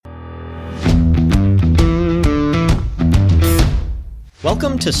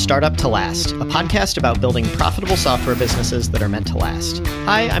Welcome to Startup to Last, a podcast about building profitable software businesses that are meant to last.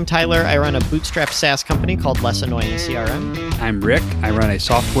 Hi, I'm Tyler. I run a bootstrap SaaS company called Less Annoying CRM. I'm Rick. I run a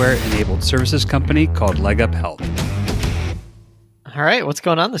software-enabled services company called LegUp Health. All right, what's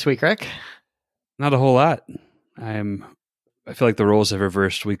going on this week, Rick? Not a whole lot. I feel like the roles have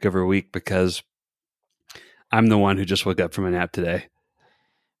reversed week over week because I'm the one who just woke up from a nap today.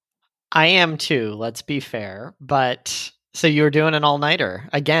 I am too, let's be fair. But so you were doing an all-nighter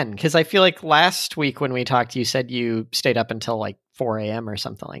again, because I feel like last week when we talked, you said you stayed up until like 4 a.m. or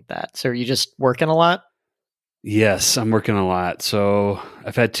something like that. So are you just working a lot? Yes, I'm working a lot. So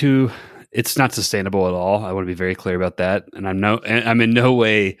I've had two. It's not sustainable at all. I want to be very clear about that. And I'm in no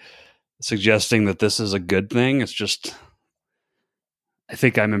way suggesting that this is a good thing. It's just, I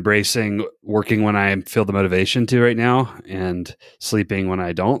think I'm embracing working when I feel the motivation to right now and sleeping when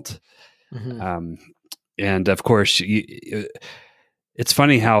I don't. Mm-hmm. And of course, it's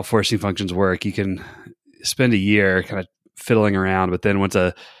funny how forcing functions work. You can spend a year kind of fiddling around, but then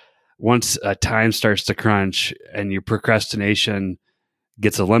once a time starts to crunch and your procrastination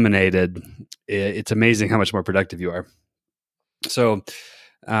gets eliminated, it's amazing how much more productive you are. So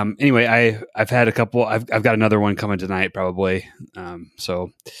anyway, I've had a couple. I've got another one coming tonight probably.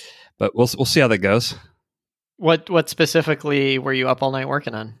 But we'll see how that goes. What specifically were you up all night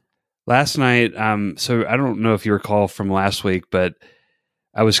working on? Last night, so I don't know if you recall from last week, but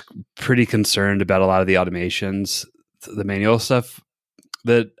I was pretty concerned about a lot of the automations, the manual stuff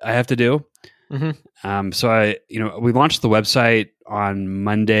that I have to do. Mm-hmm. So we launched the website on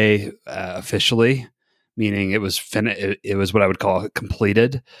Monday officially, meaning it was it was what I would call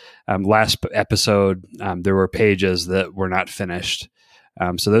completed. Last episode, there were pages that were not finished.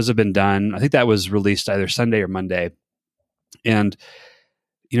 So those have been done. I think that was released either Sunday or Monday. And,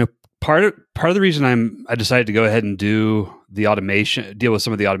 part of the reason I decided to go ahead and do the automation, deal with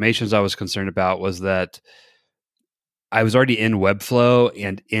some of the automations I was concerned about, was that I was already in Webflow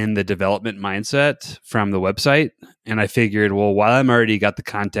and in the development mindset from the website. And I figured, well, while I'm already got the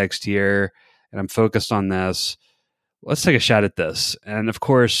context here and I'm focused on this, let's take a shot at this. And of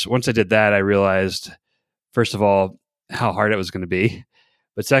course, once I did that, I realized, first of all, how hard it was going to be.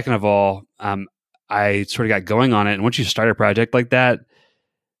 But second of all, I sort of got going on it. And once you start a project like that,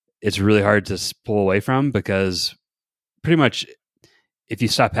 it's really hard to pull away from, because pretty much if you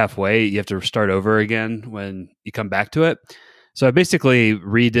stop halfway, you have to start over again when you come back to it. So I basically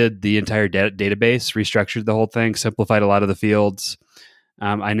redid the entire database, restructured the whole thing, simplified a lot of the fields.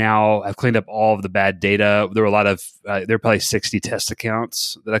 I've cleaned up all of the bad data. There were probably 60 test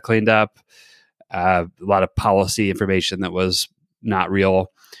accounts that I cleaned up. A lot of policy information that was not real.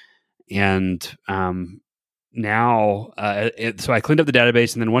 And so I cleaned up the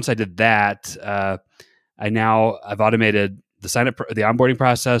database. And then once I did that, I've automated the the onboarding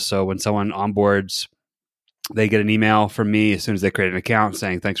process. So when someone onboards, they get an email from me as soon as they create an account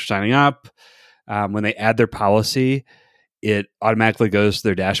saying, thanks for signing up. When they add their policy, it automatically goes to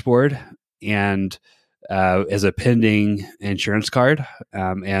their dashboard and as a pending insurance card,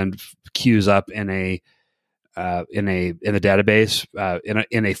 and queues up in the database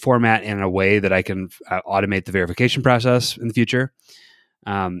in a format and in a way that I can automate the verification process in the future.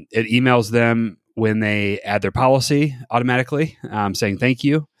 It emails them when they add their policy automatically, saying thank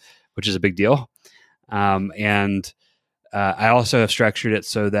you, which is a big deal. And I also have structured it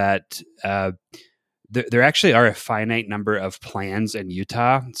so that there actually are a finite number of plans in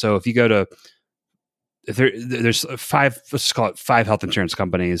Utah. So if you go to, there's let's call it 5 health insurance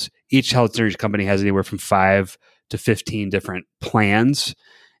companies. Each health insurance company has anywhere from 5 to 15 different plans.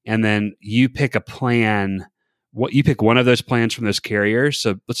 And then you pick a plan, you pick one of those plans from those carriers.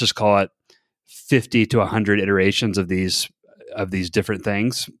 So let's just call it 50 to 100 iterations of these different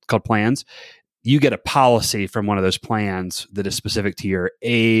things called plans. You get a policy from one of those plans that is specific to your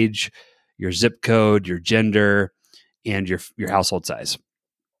age, your zip code, your gender, and your household size.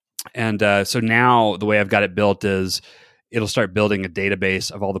 And so now the way I've got it built is it'll start building a database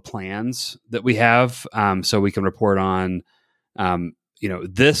of all the plans that we have, so we can report on,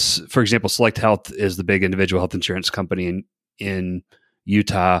 this, for example, Select Health is the big individual health insurance company in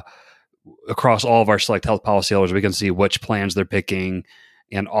Utah. Across all of our Select Health policyholders, we can see which plans they're picking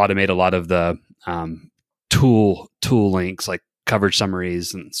and automate a lot of the tool links like coverage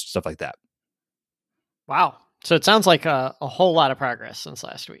summaries and stuff like that. Wow. So it sounds like a whole lot of progress since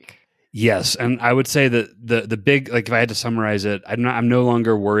last week. Yes. And I would say that the big, like if I had to summarize it, I'm no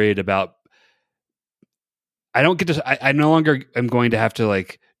longer worried about, I no longer am going to have to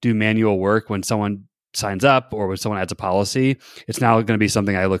like do manual work when someone signs up or when someone adds a policy. It's now going to be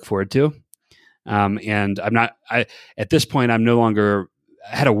something I look forward to. And at this point, I'm no longer,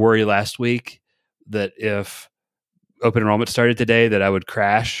 I had a worry last week that if open enrollment started today, that I would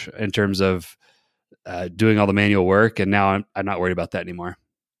crash in terms of doing all the manual work. And now I'm not worried about that anymore.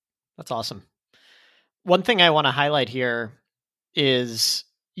 That's awesome. One thing I want to highlight here is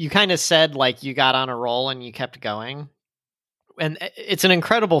you kind of said like you got on a roll and you kept going. And it's an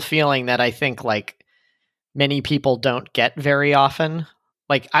incredible feeling that I think like many people don't get very often.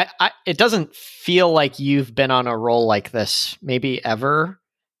 Like it doesn't feel like you've been on a roll like this maybe ever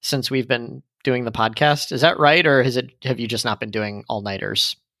since we've been doing the podcast. Is that right? Or have you just not been doing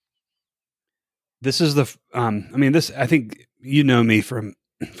all-nighters? This is I think you know me from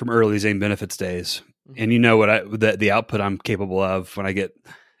early Zane Benefits days, and you know what the output I'm capable of when I get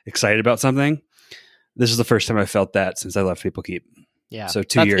excited about something. This is the first time I felt that since I left People Keep. Yeah. So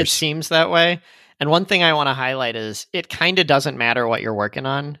 2 years. It seems that way. And one thing I want to highlight is it kind of doesn't matter what you're working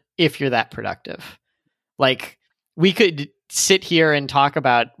on if you're that productive. Like we could sit here and talk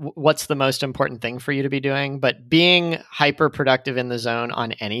about what's the most important thing for you to be doing, but being hyper productive in the zone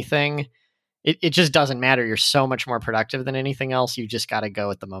on anything, it just doesn't matter. You're so much more productive than anything else. You just got to go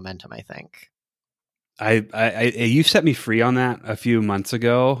with the momentum, I think. You set me free on that a few months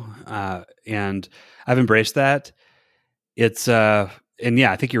ago, and I've embraced that. It's and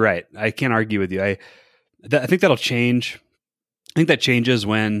yeah, I think you're right. I can't argue with you. I think that'll change. I think that changes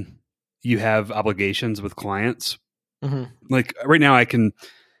when you have obligations with clients. Mm-hmm. Like right now, I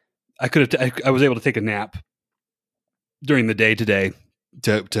was able to take a nap during the day today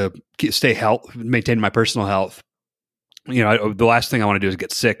to stay maintain my personal health. You know, the last thing I want to do is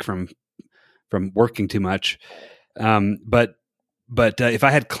get sick from working too much. But if I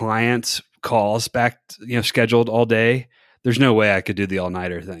had clients calls back, scheduled all day, there's no way I could do the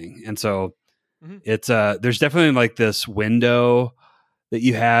all-nighter thing. And so it's there's definitely like this window that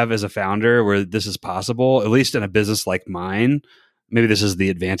you have as a founder where this is possible, at least in a business like mine. Maybe this is the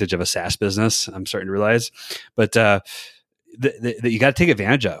advantage of a SaaS business, I'm starting to realize, but that you got to take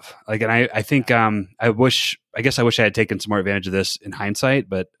advantage of. Like, and I think I guess I wish I had taken some more advantage of this in hindsight,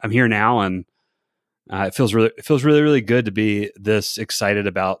 but I'm here now, and it feels really, really good to be this excited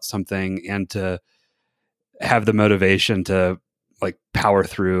about something and to have the motivation to like power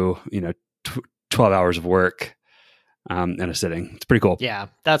through, 12 hours of work in a sitting. It's pretty cool. Yeah,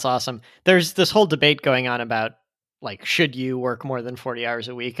 that's awesome. There's this whole debate going on about like, should you work more than 40 hours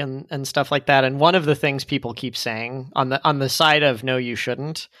a week and stuff like that. And one of the things people keep saying on the side of no, you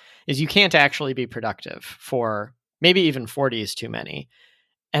shouldn't, is you can't actually be productive for maybe even 40 is too many.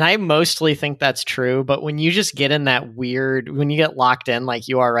 And I mostly think that's true. But when you just get in that when you get locked in like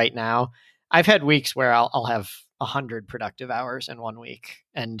you are right now, I've had weeks where I'll have 100 productive hours in 1 week,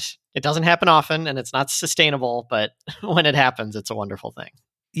 and it doesn't happen often and it's not sustainable, but when it happens, it's a wonderful thing.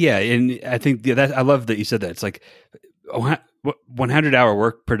 Yeah. And I think I love that you said that. It's like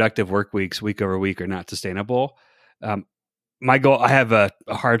 100-hour productive work weeks, week over week, are not sustainable. My goal, I have a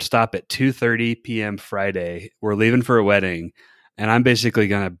hard stop at 2:30 p.m. Friday. We're leaving for a wedding, and I'm basically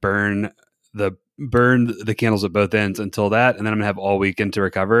going to burn the candles at both ends until that. And then I'm gonna have all weekend to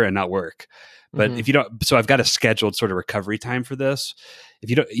recover and not work. But if you don't, so I've got a scheduled sort of recovery time for this. If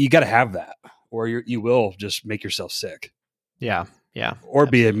you don't, you got to have that, or you will just make yourself sick. Yeah. Or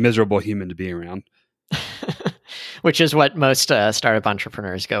absolutely. Be a miserable human to be around. Which is what most startup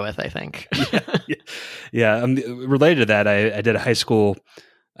entrepreneurs go with, I think. Yeah. Related to that, I did a high school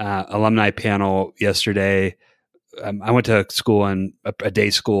alumni panel yesterday. I went to school a day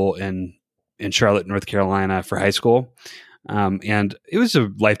school in Charlotte, North Carolina for high school. And it was a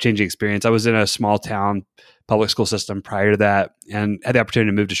life-changing experience. I was in a small town public school system prior to that and had the opportunity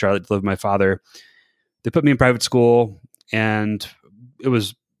to move to Charlotte to live with my father. They put me in private school, and it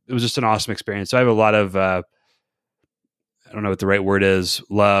was just an awesome experience. So I have a lot of, I don't know what the right word is,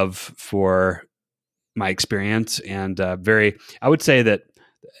 love for my experience. And I would say that,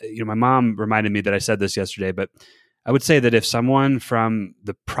 my mom reminded me that I said this yesterday, but I would say that if someone from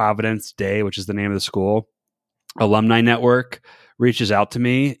the Providence Day, which is the name of the school, alumni network, reaches out to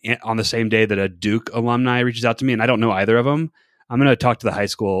me on the same day that a Duke alumni reaches out to me, and I don't know either of them, I'm going to talk to the high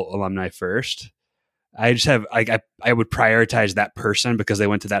school alumni first. I just have, I would prioritize that person because they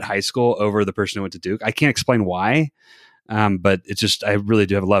went to that high school over the person who went to Duke. I can't explain why, but it's just, I really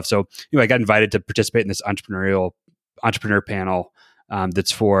do have love. So, I got invited to participate in this entrepreneur panel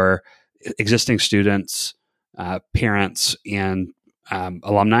that's for existing students, parents, and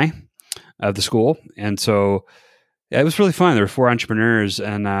alumni of the school. And so it was really fun. There were 4 entrepreneurs,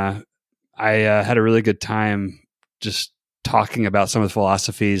 and I had a really good time just talking about some of the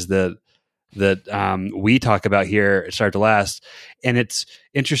philosophies that that we talk about here at Start to Last. And it's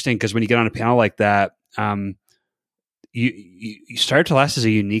interesting because when you get on a panel like that, you Start to Last is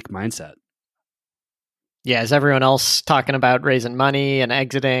a unique mindset. Yeah, is everyone else talking about raising money and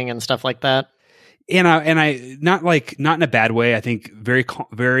exiting and stuff like that? And I not in a bad way. I think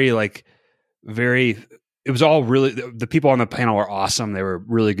very it was all really, the people on the panel were awesome. They were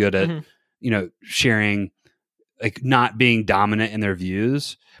really good at sharing, like, not being dominant in their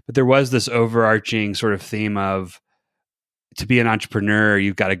views. But there was this overarching sort of theme of, to be an entrepreneur,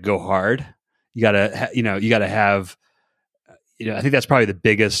 you've got to go hard. You got to you got to have, I think that's probably the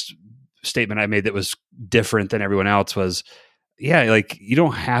biggest statement I made that was different than everyone else was, like, you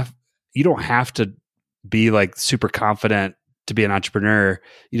don't have to be like super confident to be an entrepreneur.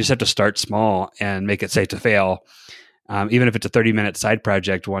 You just have to start small and make it safe to fail. Even if it's a 30-minute side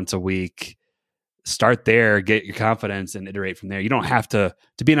project once a week, start there, get your confidence, and iterate from there. You don't have to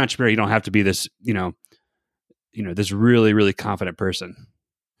be an entrepreneur. You don't have to be this, this really, really confident person.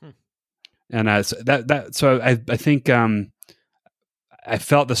 And so I think I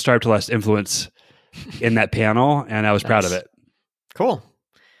felt the Startup to Last influence in that panel, and I was proud of it. Cool.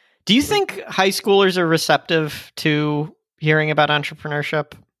 Do you think high schoolers are receptive to hearing about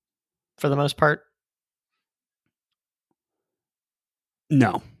entrepreneurship for the most part?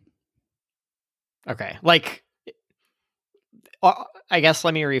 No. Okay. Like, I guess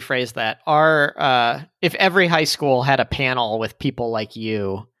let me rephrase that. If every high school had a panel with people like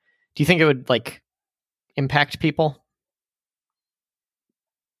you, do you think it would like impact people?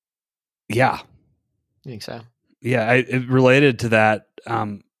 Yeah. You think so? Yeah. It related to that.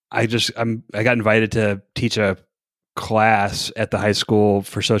 I got invited to teach a class at the high school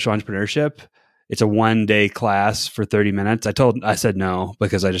for social entrepreneurship. It's a 1-day class for 30 minutes. I said no,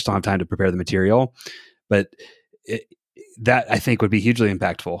 because I just don't have time to prepare the material. But that I think would be hugely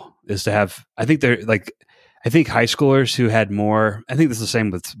impactful, is to have, I think high schoolers who had more, I think this is the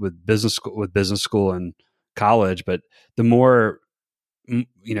same with business school and college, but the more,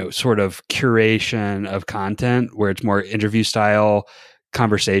 sort of curation of content where it's more interview style,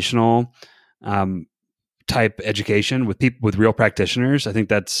 conversational type education with people, with real practitioners. I think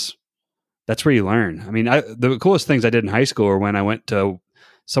that's where you learn. I mean, the coolest things I did in high school were when I went to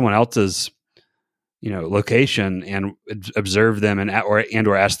someone else's, location and observed them and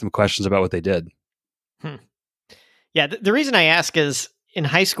or asked them questions about what they did. Yeah. The reason I ask is, in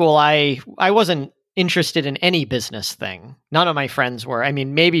high school, I wasn't interested in any business thing. None of my friends were. I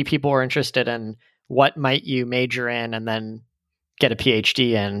mean, maybe people were interested in what might you major in and then get a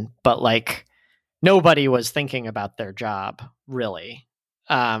PhD in, but like nobody was thinking about their job really.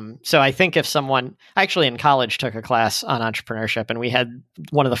 So I think if someone actually in college took a class on entrepreneurship, and we had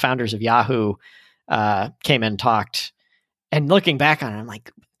one of the founders of Yahoo came and talked, and looking back on it, I'm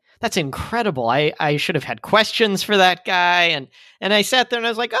like, that's incredible. I should have had questions for that guy. And I sat there and I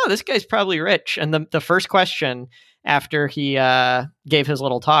was like, oh, this guy's probably rich. And the first question after he gave his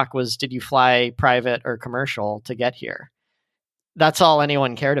little talk was, did you fly private or commercial to get here? That's all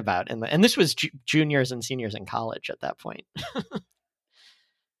anyone cared about. And this was juniors and seniors in college at that point.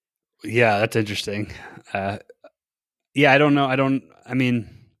 Yeah, that's interesting. I don't know. I mean,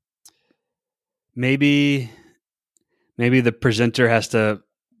 maybe the presenter has to,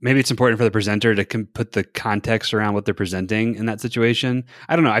 maybe it's important for the presenter to put the context around what they're presenting in that situation.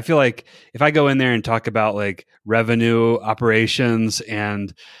 I don't know. I feel like if I go in there and talk about like revenue, operations,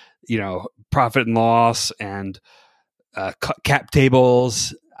 and, profit and loss and cap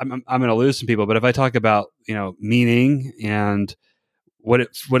tables, I'm going to lose some people. But if I talk about, meaning and what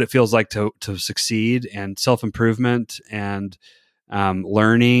it feels like to succeed, and self-improvement, and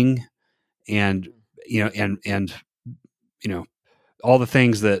learning, and all the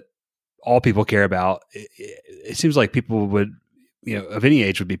things that all people care about, it seems like people would, of any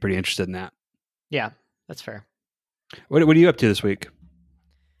age, would be pretty interested in that. Yeah, that's fair. What are you up to this week?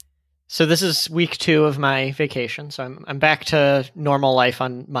 So this is week 2 of my vacation. So I'm back to normal life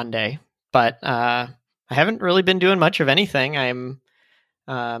on Monday, but I haven't really been doing much of anything. I'm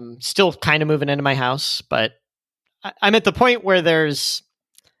still kind of moving into my house, but I'm at the point where there's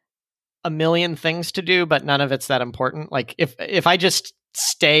a million things to do, but none of it's that important. Like if I just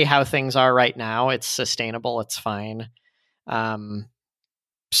stay how things are right now, it's sustainable. It's fine. So I'm,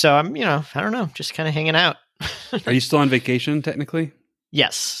 I don't know, just kind of hanging out. Are you still on vacation technically?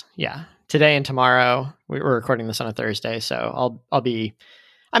 Yes. Yeah. Today and tomorrow. We're recording this on a Thursday, so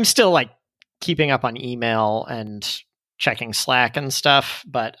I'm still like keeping up on email and checking Slack and stuff,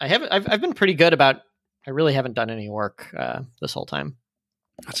 but I've been pretty good about, I really haven't done any work this whole time.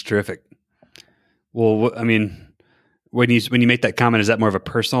 That's terrific. Well, I mean, when you make that comment, is that more of a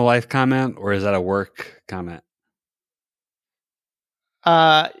personal life comment or is that a work comment?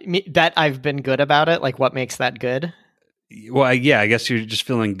 That I've been good about it. Like, what makes that good? Well, I guess you're just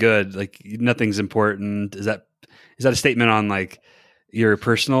feeling good. Like nothing's important. Is that a statement on like your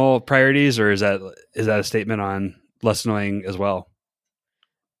personal priorities, or is that a statement on less annoying as well?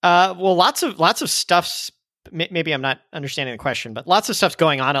 Well, lots of stuff's. Maybe I'm not understanding the question, but lots of stuff's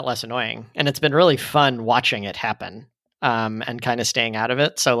going on at Less Annoying, and it's been really fun watching it happen, and kind of staying out of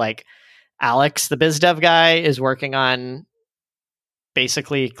it. So, like, Alex, the biz dev guy, is working on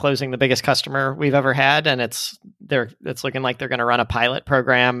basically closing the biggest customer we've ever had, and it's looking like they're going to run a pilot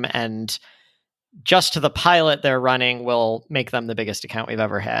program, and just to the pilot they're running will make them the biggest account we've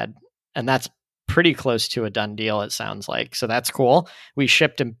ever had, and that's pretty close to a done deal, it sounds like. So that's cool. We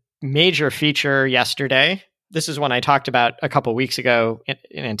shipped a major feature yesterday. This is one I talked about a couple weeks ago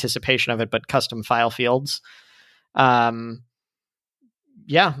in anticipation of it, but custom file fields. It's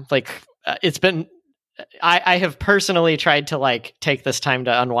been. I have personally tried to like take this time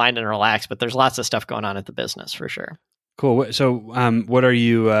to unwind and relax, but there's lots of stuff going on at the business for sure. Cool. So, what are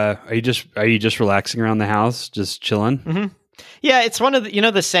you? Are you just relaxing around the house, just chilling? Mm-hmm. Yeah, it's one of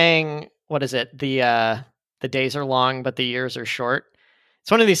the the saying. What is it? The days are long, but the years are short. It's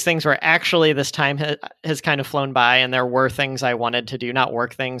one of these things where actually this time has kind of flown by, and there were things I wanted to do, not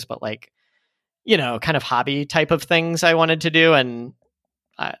work things, but like, kind of hobby type of things I wanted to do. And,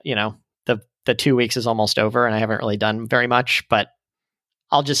 the 2 weeks is almost over and I haven't really done very much, but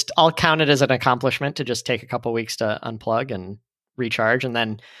I'll count it as an accomplishment to just take a couple weeks to unplug and recharge. And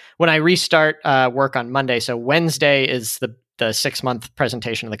then when I restart work on Monday, so Wednesday is the 6-month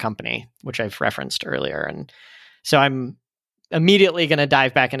presentation of the company, which I've referenced earlier. And so I'm immediately going to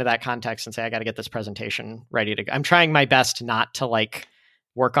dive back into that context and say, I got to get this presentation ready to go. I'm trying my best not to like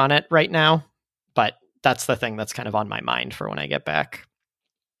work on it right now, but that's the thing that's kind of on my mind for when I get back.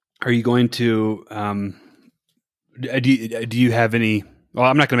 Are you going to, do you have any, well,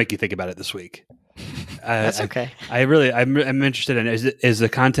 I'm not going to make you think about it this week. That's okay. I'm interested in, is the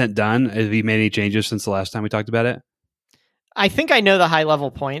content done? Have you made any changes since the last time we talked about it? I think I know the high level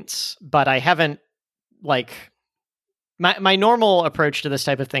points, but I haven't like my normal approach to this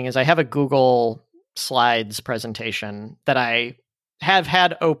type of thing is I have a Google Slides presentation that I have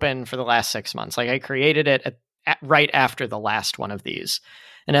had open for the last 6 months. Like I created it right after the last one of these.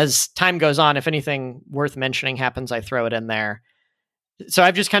 And as time goes on, if anything worth mentioning happens, I throw it in there. So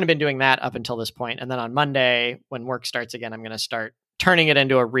I've just kind of been doing that up until this point. And then on Monday, when work starts again, I'm going to start turning it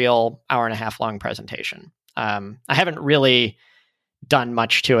into a real 1.5 hour long presentation. I haven't really done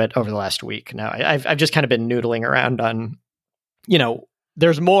much to it over the last week. No, I've just kind of been noodling around on,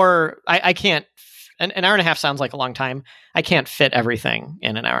 there's more. I can't. An 1.5 hours sounds like a long time. I can't fit everything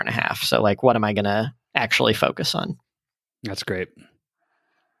in an 1.5 hours. So like, what am I going to actually focus on? That's great.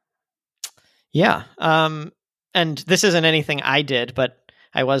 Yeah. And this isn't anything I did, but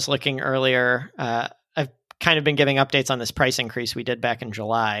I was looking earlier. I've kind of been giving updates on this price increase we did back in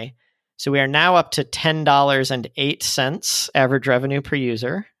July. So we are now up to $10.08 average revenue per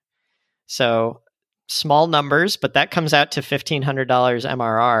user. So small numbers, but that comes out to $1,500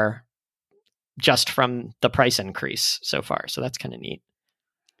 MRR just from the price increase so far. So that's kind of neat.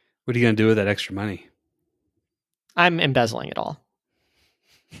 What are you going to do with that extra money? I'm embezzling it all.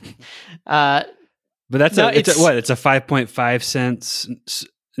 But that's it's a 5.5 cents,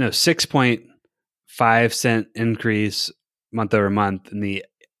 6.5 cent increase month over month in the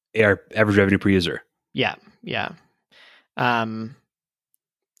average revenue per user. Yeah.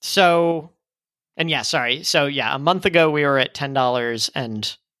 So a month ago we were at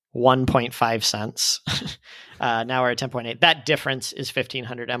 $10.01.5. Now we're at 10.8. That difference is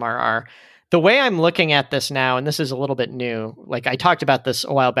 1,500 MRR. The way I'm looking at this now, and this is a little bit new, like I talked about this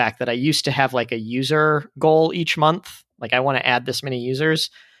a while back, that I used to have like a user goal each month. Like I want to add this many users.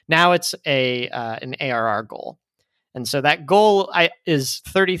 Now it's an ARR goal. And so that goal is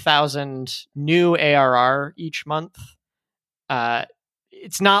 30,000 new ARR each month.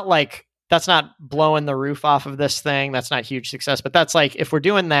 It's not like, that's not blowing the roof off of this thing. That's not huge success, but that's like, if we're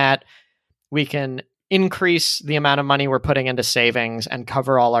doing that, we can increase the amount of money we're putting into savings and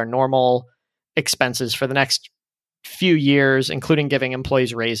cover all our normal expenses for the next few years, including giving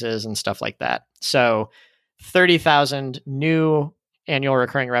employees raises and stuff like that. So 30,000 new annual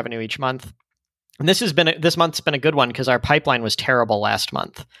recurring revenue each month. And this month's been a good one because our pipeline was terrible last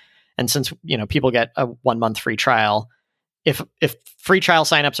month. And since, people get a 1 month free trial, if free trial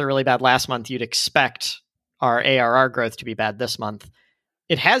signups are really bad last month, you'd expect our ARR growth to be bad this month.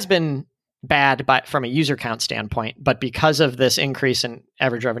 It has been bad from a user count standpoint, but because of this increase in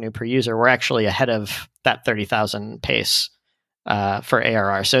average revenue per user, we're actually ahead of that 30,000 pace for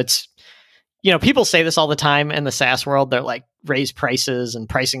ARR. So it's, people say this all the time in the SaaS world. They're like, raise prices, and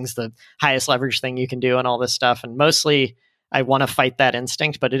pricing's the highest leverage thing you can do and all this stuff. And mostly I want to fight that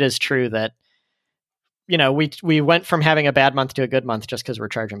instinct, but it is true that, we went from having a bad month to a good month just because we're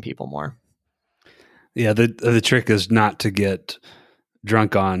charging people more. Yeah. The trick is not to get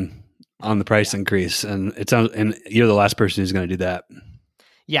drunk on the price increase. And and you're the last person who's going to do that.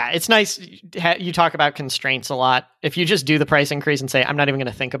 Yeah, it's nice. You talk about constraints a lot. If you just do the price increase and say, I'm not even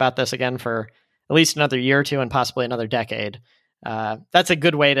going to think about this again for at least another year or two and possibly another decade, that's a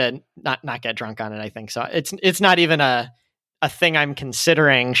good way to not get drunk on it, I think. So it's not even a thing I'm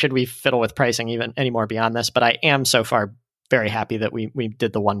considering, should we fiddle with pricing even anymore beyond this. But I am so far very happy that we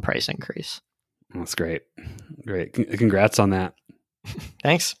did the one price increase. That's great. Great. Congrats on that.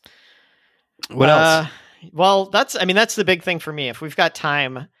 Thanks. What else? Well, that's the big thing for me. If we've got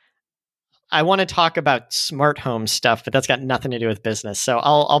time, I want to talk about smart home stuff, but that's got nothing to do with business. So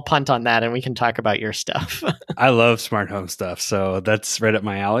I'll punt on that and we can talk about your stuff. I love smart home stuff. So that's right up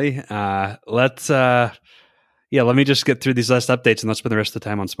my alley. Let me just get through these last updates and let's spend the rest of the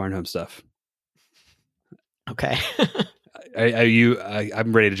time on smart home stuff. Okay.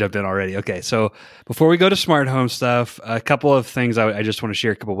 I'm ready to jump in already. Okay. So before we go to smart home stuff, a couple of things I just want to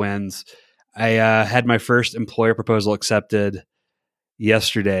share, a couple wins. I had my first employer proposal accepted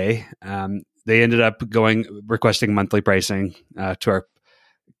yesterday. They ended up requesting monthly pricing to our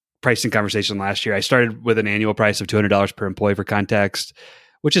pricing conversation last year. I started with an annual price of $200 per employee for context,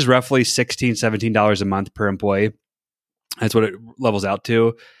 which is roughly $16, $17 a month per employee. That's what it levels out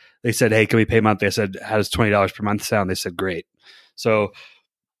to. They said, hey, can we pay monthly? I said, how does $20 per month sound? They said, great. So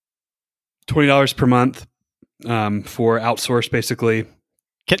 $20 per month for outsource, basically.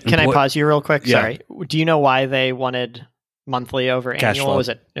 Can I pause you real quick? Yeah. Sorry. Do you know why they wanted monthly over cash annual?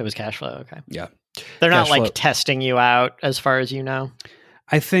 Flow. It was cash flow. Okay. Yeah. They're not cash flow. testing you out as far as you know.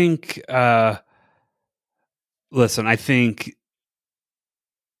 I think, I think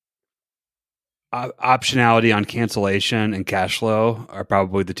optionality on cancellation and cash flow are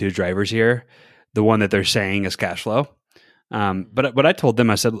probably the two drivers here. The one that they're saying is cash flow. But what I told them,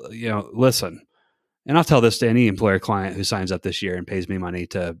 I said, listen, and I'll tell this to any employer client who signs up this year and pays me money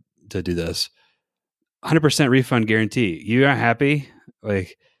to do this, 100% refund guarantee. You aren't happy?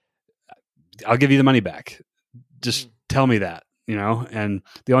 Like, I'll give you the money back. Just tell me that, and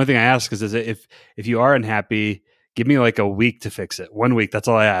the only thing I ask is if you are unhappy, give me like a week to fix it. 1 week. That's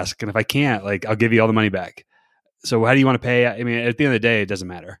all I ask. And if I can't, I'll give you all the money back. So how do you want to pay? I mean, at the end of the day, it doesn't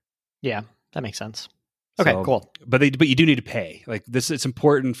matter. Yeah, that makes sense. Okay, cool. But you do need to pay. Like this, it's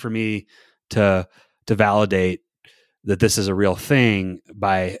important for me to validate that this is a real thing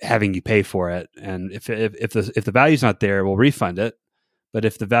by having you pay for it. And if the value's not there, we'll refund it. But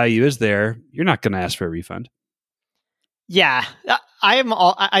if the value is there, you're not going to ask for a refund. Yeah,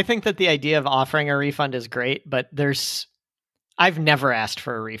 I think that the idea of offering a refund is great, but I've never asked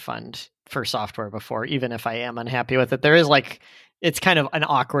for a refund for software before, even if I am unhappy with it. There is it's kind of an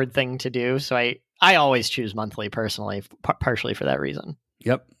awkward thing to do. So I always choose monthly personally, partially for that reason.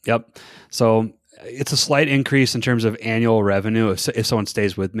 Yep. So it's a slight increase in terms of annual revenue if someone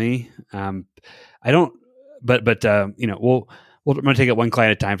stays with me. I'm going to take it one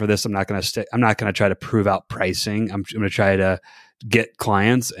client at a time for this. I'm not going to try to prove out pricing. I'm going to try to get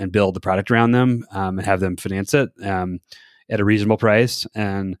clients and build the product around them and have them finance it at a reasonable price.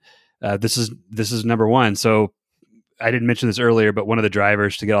 And this is number one. So I didn't mention this earlier, but one of the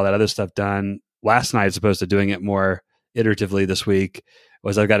drivers to get all that other stuff done last night, as opposed to doing it more iteratively this week,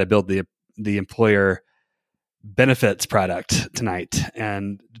 was I've got to build the employer benefits product tonight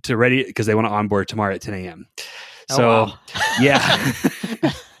and because they want to onboard tomorrow at 10 a.m. So, wow. Yeah.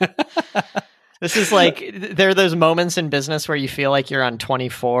 This is there are those moments in business where you feel like you're on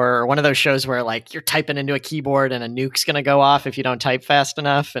 24 or one of those shows where you're typing into a keyboard and a nuke's going to go off if you don't type fast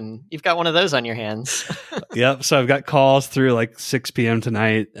enough. And you've got one of those on your hands. Yep. So I've got calls through 6 p.m.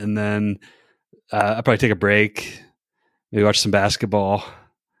 tonight. And then I'll probably take a break, maybe watch some basketball.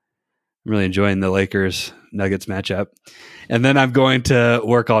 I'm really enjoying the Lakers Nuggets matchup. And then I'm going to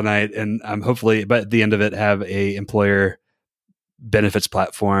work all night and I'm hopefully, but at the end of it, have a employer benefits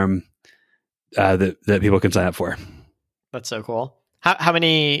platform that people can sign up for. That's so cool. How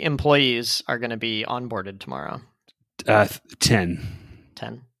many employees are going to be onboarded tomorrow? 10.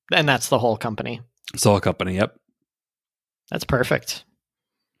 10. And that's the whole company? It's the whole company, yep. That's perfect.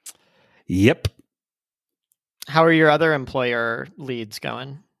 Yep. How are your other employer leads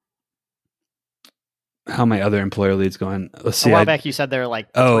going? how my other employer leads going. Let's see. A while back, you said there are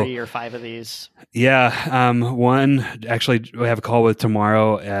like 3 or 5 of these. Yeah. One, actually, we have a call with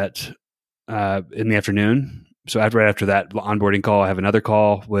tomorrow in the afternoon. So right after that onboarding call, I have another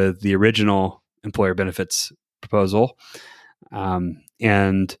call with the original employer benefits proposal.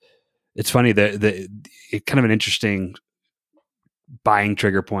 And it's funny that it kind of an interesting buying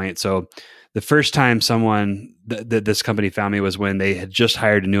trigger point. So the first time someone that this company found me was when they had just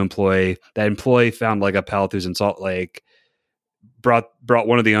hired a new employee. That employee found Leg Up Health, who's in Salt Lake, brought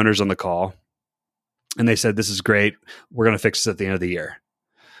one of the owners on the call, and they said, "This is great. We're going to fix this at the end of the year."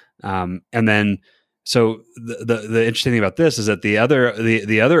 And then, so the interesting thing about this is that the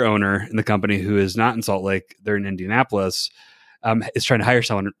other owner in the company, who is not in Salt Lake, they're in Indianapolis, is trying to hire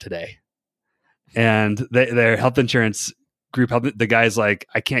someone today, and their health insurance group health, the guy's like,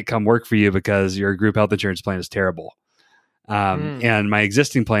 "I can't come work for you because your group health insurance plan is terrible, and my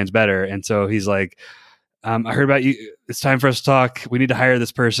existing plan's better." And so he's like, "I heard about you. It's time for us to talk. We need to hire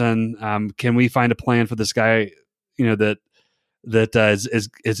this person. Can we find a plan for this guy? That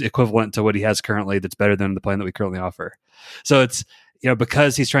is equivalent to what he has currently. That's better than the plan that we currently offer." So it's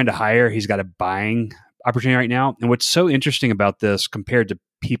because he's trying to hire, he's got a buying opportunity right now. And what's so interesting about this compared to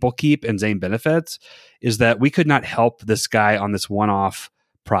PeopleKeep and Zane Benefits is that we could not help this guy on this one-off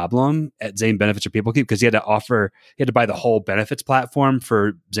problem at Zane Benefits or PeopleKeep because he had to buy the whole benefits platform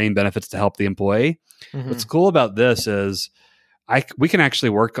for Zane Benefits to help the employee. Mm-hmm. What's cool about this is we can actually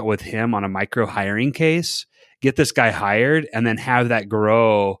work with him on a micro hiring case, get this guy hired, and then have that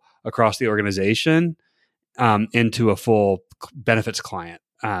grow across the organization into a full benefits client.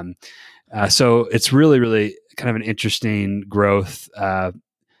 So it's really, really kind of an interesting growth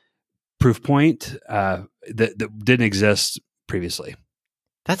proof point that didn't exist previously.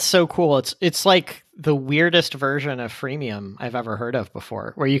 That's so cool. It's like the weirdest version of freemium I've ever heard of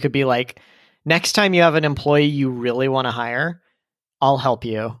before, where you could be like, next time you have an employee you really want to hire, I'll help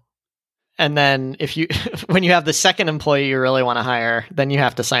you. And then when you have the second employee you really want to hire, then you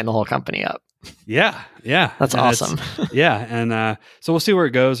have to sign the whole company up. Yeah. That's awesome. Yeah. And so we'll see where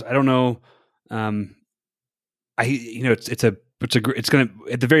it goes. I don't know. It's going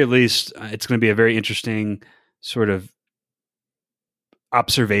to, at the very least, it's going to be a very interesting sort of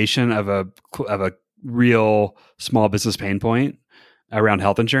observation of a real small business pain point around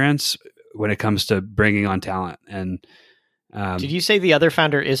health insurance when it comes to bringing on talent. And did you say the other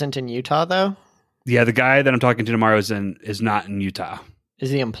founder isn't in Utah though? Yeah, the guy that I'm talking to tomorrow is not in Utah. Is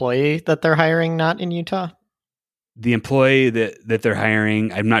the employee that they're hiring not in Utah? The employee that they're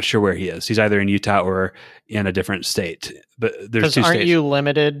hiring, I'm not sure where he is. He's either in Utah or in a different state. But there's 2 states. Aren't you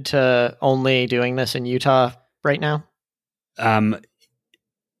limited to only doing this in Utah right now?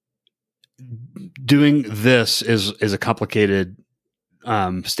 Doing this is a complicated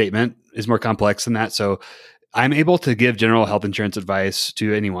statement. Is more complex than that. So I'm able to give general health insurance advice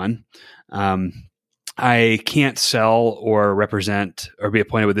to anyone. I can't sell or represent or be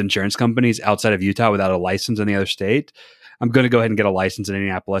appointed with insurance companies outside of Utah without a license in the other state. I'm going to go ahead and get a license in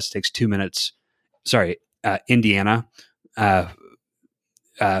Indianapolis. It takes 2 minutes. Sorry, Indiana, because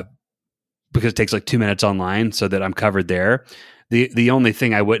it takes like 2 minutes online, so that I'm covered there. The only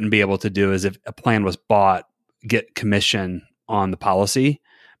thing I wouldn't be able to do is if a plan was bought, get commission on the policy,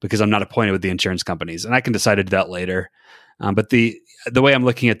 because I'm not appointed with the insurance companies, and I can decide to do that later. But the way I'm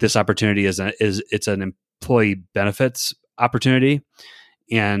looking at this opportunity is it's an employee benefits opportunity,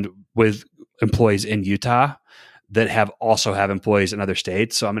 and with employees in Utah that also have employees in other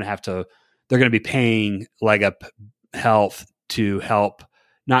states. So they're going to be paying Leg Up Health to help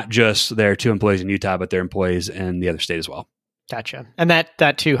not just their 2 employees in Utah, but their employees in the other state as well. Gotcha. And that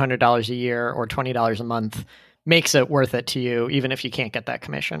 $200 a year or $20 a month makes it worth it to you, even if you can't get that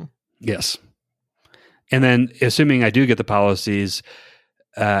commission. Yes. And then, assuming I do get the policies,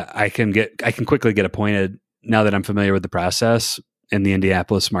 I can quickly get appointed now that I'm familiar with the process in the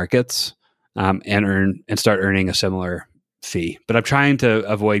Indianapolis markets, and start earning a similar fee. But I'm trying to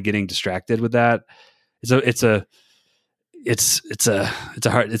avoid getting distracted with that. It's a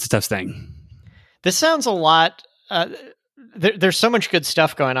tough thing. This sounds a lot. There's so much good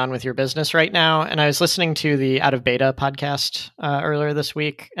stuff going on with your business right now. And I was listening to the Out of Beta podcast earlier this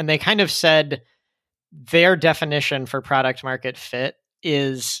week, and they kind of said their definition for product market fit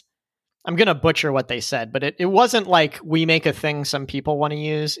is, I'm going to butcher what they said, but it wasn't like we make a thing some people want to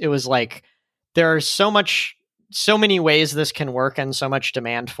use. It was like, there are so many ways this can work and so much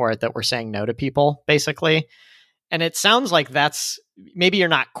demand for it that we're saying no to people, basically. And it sounds like maybe you're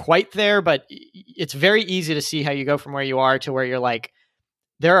not quite there, but it's very easy to see how you go from where you are to where you're like,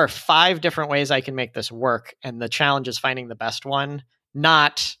 there are 5 different ways I can make this work. And the challenge is finding the best one,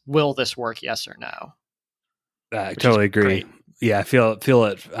 not will this work, yes or no. I totally agree. Great. Yeah, I feel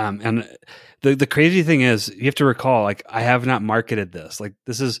it. And the crazy thing is, you have to recall, like, I have not marketed this. Like,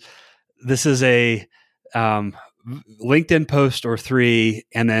 this is a LinkedIn post or 3,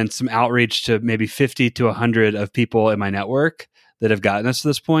 and then some outreach to maybe 50 to 100 of people in my network that have gotten us to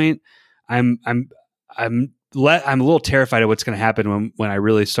this point. I'm a little terrified of what's going to happen when I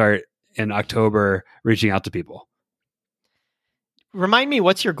really start in October reaching out to people. Remind me,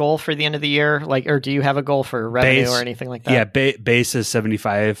 what's your goal for the end of the year? Like, or do you have a goal for revenue or anything like that? Yeah, base is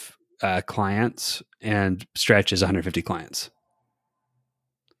 75 clients and stretch is 150 clients,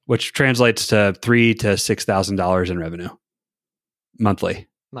 which translates to $3,000 to $6,000 in revenue monthly.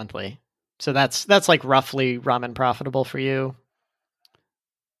 So that's like roughly ramen profitable for you.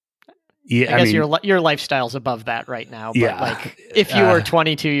 Yeah, I guess your lifestyle's above that right now. But yeah, like, if you were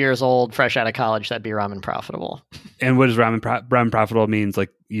 22 years old, fresh out of college, that'd be ramen profitable. And what does ramen profitable means?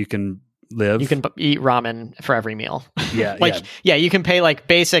 Like, you can live. You can eat ramen for every meal. Yeah, you can pay like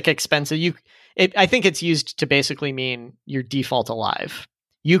basic expenses. I think it's used to basically mean your default alive.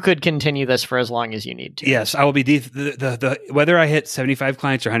 You could continue this for as long as you need to. Yes, I will be whether I hit 75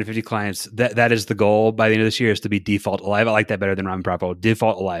 clients or 150 clients, that is the goal by the end of this year, is to be default alive. I like that better than ramen profitable.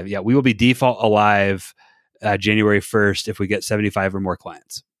 Default alive. Yeah, we will be default alive January 1st if we get 75 or more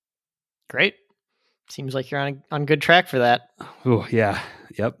clients. Great. Seems like you're on good track for that. Oh, yeah.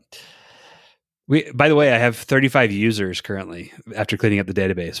 Yep. By the way, I have 35 users currently after cleaning up the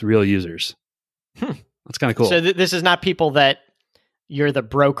database, real users. That's kind of cool. So this is not people that you're the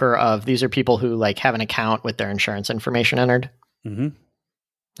broker of. These are people who like have an account with their insurance information entered. Mm-hmm.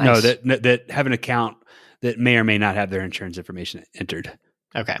 Nice. No, that have an account that may or may not have their insurance information entered.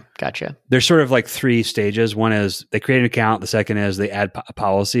 Okay, gotcha. There's sort of like 3 stages. One is they create an account. The second is they add a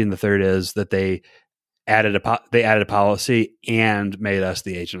policy, and the third is that they added a policy and made us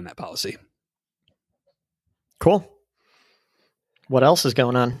the agent on that policy. Cool. What else is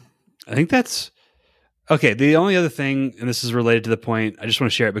going on? I think that's okay. The only other thing, and this is related to the point, I just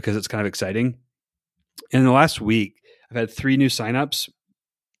want to share it because it's kind of exciting. In the last week, I've had 3 new signups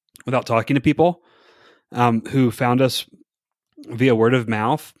without talking to people who found us via word of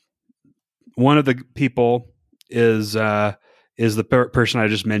mouth. One of the people is the person I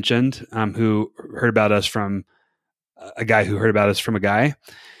just mentioned, who heard about us from a guy who heard about us from a guy.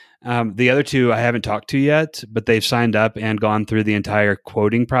 The other 2 I haven't talked to yet, but they've signed up and gone through the entire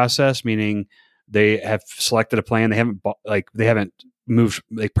quoting process, meaning they have selected a plan. They haven't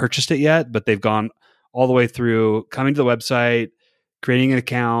purchased it yet, but they've gone all the way through coming to the website, creating an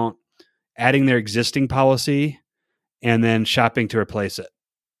account, adding their existing policy, and then shopping to replace it,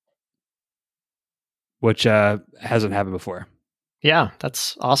 which hasn't happened before. Yeah,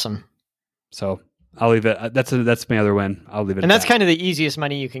 that's awesome. So I'll leave it. That's my other win. I'll leave it. And that's kind of the easiest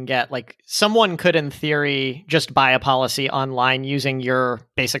money you can get. Like, someone could, in theory, just buy a policy online using your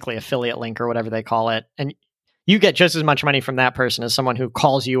basically affiliate link or whatever they call it, and you get just as much money from that person as someone who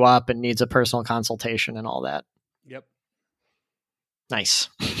calls you up and needs a personal consultation and all that. Yep. Nice.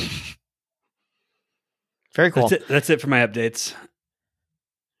 Very cool. That's it for my updates.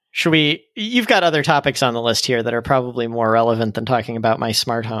 You've got other topics on the list here that are probably more relevant than talking about my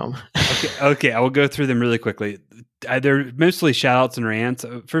smart home. Okay. I will go through them really quickly. They're mostly shout outs and rants.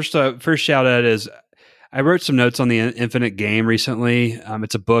 First shout out is I wrote some notes on the Infinite Game recently.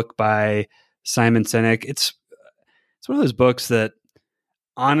 It's a book by Simon Sinek. It's one of those books that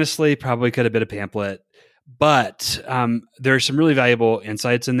honestly probably could have been a pamphlet, but there are some really valuable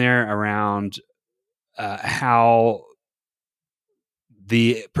insights in there around how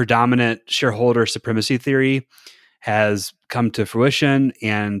the predominant shareholder supremacy theory has come to fruition,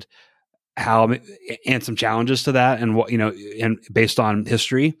 and some challenges to that, and and based on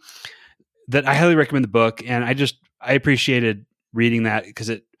history, that I highly recommend the book. And I appreciated reading that because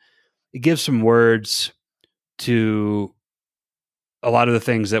it gives some words to a lot of the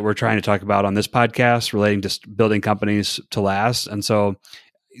things that we're trying to talk about on this podcast relating to building companies to last. And so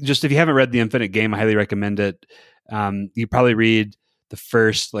just if you haven't read The Infinite Game, I highly recommend it. You probably read the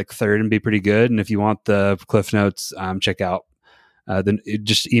first third and be pretty good. And if you want the Cliff Notes, check out, then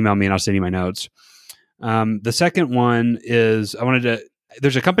just email me and I'll send you my notes. The second one is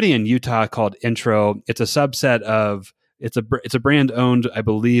there's a company in Utah called Intro. It's a subset of, it's a brand owned, I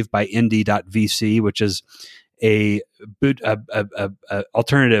believe, by Indie.vc, which is a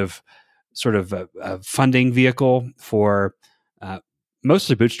alternative sort of a funding vehicle for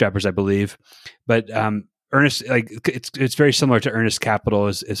mostly bootstrappers, I believe. But Earnest, it's very similar to Earnest Capital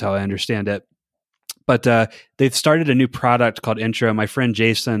is how I understand it. But they've started a new product called Intro. My friend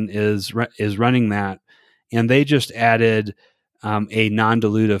Jason is running that, and they just added a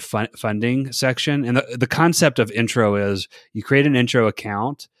non-dilutive funding section. And the concept of intro is you create an intro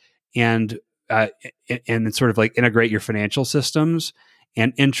account and sort of like integrate your financial systems.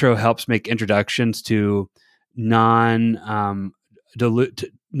 And intro helps make introductions to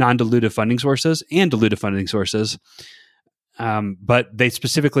non-dilutive funding sources and dilutive funding sources. But they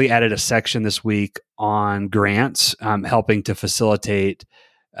specifically added a section this week on grants, helping to facilitate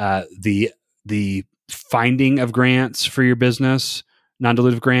the finding of grants for your business,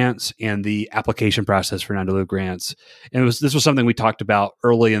 non-dilutive grants, and the application process for non-dilutive grants. And this was something we talked about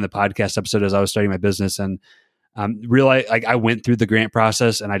early in the podcast episode as I was starting my business, and realized like I went through the grant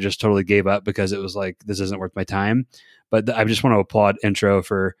process and I just totally gave up because it was like, this isn't worth my time. But I just want to applaud Intro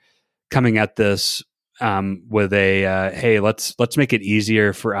for coming at this with a hey, let's make it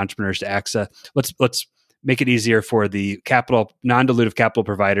easier for entrepreneurs to access. Let's make it easier for the non-dilutive capital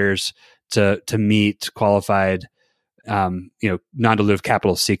providers to meet qualified, non-dilutive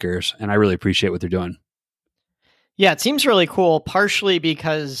capital seekers. And I really appreciate what they're doing. Yeah, it seems really cool, partially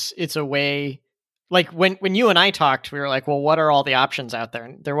because it's a way, like when you and I talked, we were like, well, what are all the options out there?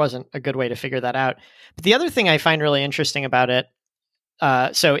 And there wasn't a good way to figure that out. But the other thing I find really interesting about it,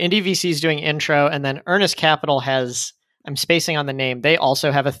 so Indie VC is doing Intro, and then Earnest Capital has, I'm spacing on the name, they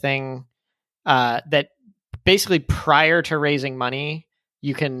also have a thing that basically prior to raising money,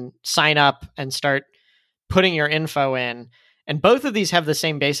 you can sign up and start putting your info in. And both of these have the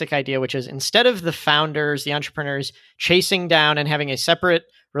same basic idea, which is instead of the founders, the entrepreneurs chasing down and having a separate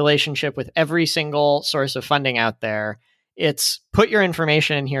relationship with every single source of funding out there, it's put your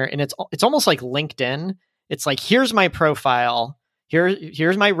information in here. And it's almost like LinkedIn. It's like, here's my profile.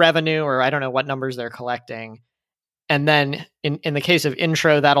 Here's my revenue, or I don't know what numbers they're collecting. And then in the case of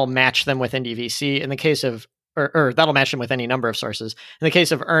Intro, that'll match them with Indie VC. In the case of, or that'll match them with any number of sources. In the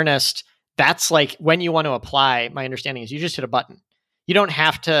case of Earnest, that's like when you want to apply, my understanding is you just hit a button. You don't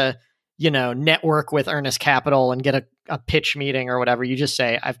have to, network with Earnest Capital and get a pitch meeting or whatever. You just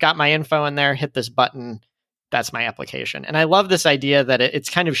say, I've got my info in there, hit this button. That's my application. And I love this idea that it's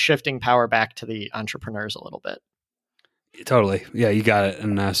kind of shifting power back to the entrepreneurs a little bit. Totally. Yeah, you got it.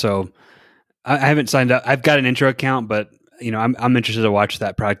 And so I haven't signed up. I've got an Intro account, but I'm interested to watch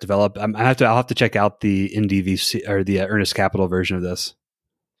that product develop. I'll have to check out the Indie VC or the Earnest Capital version of this.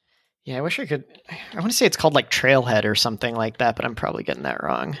 Yeah, I wish I could. I want to say it's called like Trailhead or something like that, but I'm probably getting that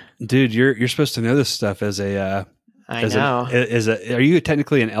wrong. Dude, you're supposed to know this stuff as a. I know. Are you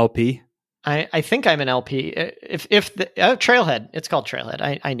technically an LP? I think I'm an LP. If the Trailhead, it's called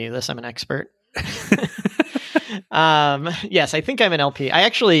Trailhead. I knew this. I'm an expert. Yes, I think I'm an LP. I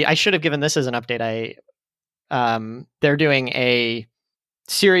should have given this as an update. They're doing a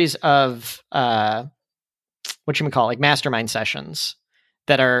series of like mastermind sessions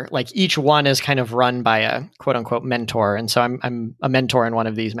that are like, each one is kind of run by a quote unquote mentor. And so I'm a mentor in one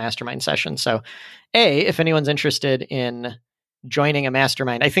of these mastermind sessions. So if anyone's interested in joining a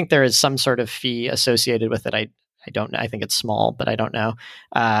mastermind, I think there is some sort of fee associated with it. I don't know. I think it's small, but I don't know.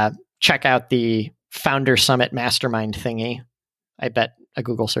 Check out the Founder Summit Mastermind thingy. I bet a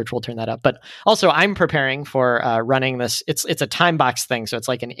Google search will turn that up. But also I'm preparing for running this. It's a time box thing. So it's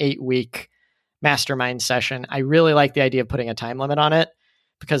like an 8-week mastermind session. I really like the idea of putting a time limit on it,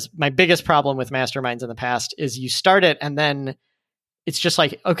 because my biggest problem with masterminds in the past is you start it and then it's just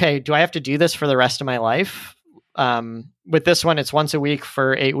like, okay, do I have to do this for the rest of my life? With this one, it's once a week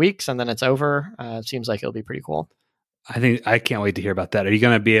for 8 weeks and then it's over. It seems like it'll be pretty cool. I can't wait to hear about that. Are you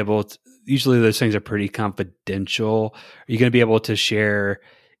going to be able to, usually those things are pretty confidential. Are you going to be able to share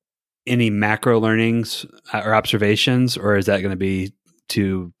any macro learnings or observations, or is that going to be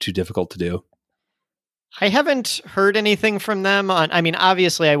too difficult to do? I haven't heard anything from them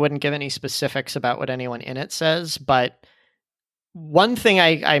obviously I wouldn't give any specifics about what anyone in it says, but one thing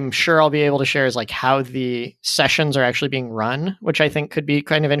I'm sure I'll be able to share is like how the sessions are actually being run, which I think could be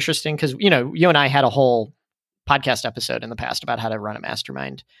kind of interesting because, you and I had a whole podcast episode in the past about how to run a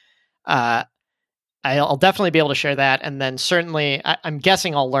mastermind. I'll definitely be able to share that. And then certainly I'm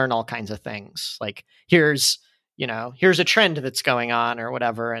guessing I'll learn all kinds of things. Like here's a trend that's going on or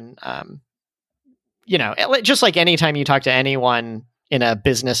whatever. And, just like anytime you talk to anyone in a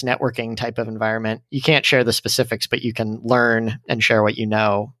business networking type of environment, you can't share the specifics, but you can learn and share what you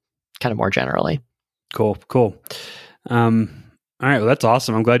know kind of more generally. Cool. All right. Well, that's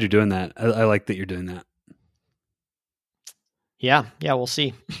awesome. I'm glad you're doing that. I like that you're doing that. Yeah. We'll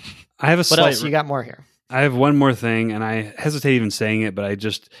see. I have what else? You got more here? I have one more thing, and I hesitate even saying it, but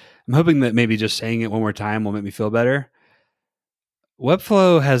I'm hoping that maybe just saying it one more time will make me feel better.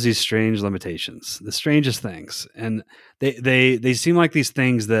 Webflow has these strange limitations, the strangest things. And they seem like these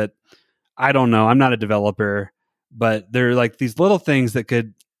things that I don't know. I'm not a developer, but they're like these little things that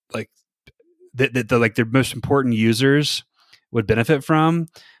could like that like their most important users would benefit from,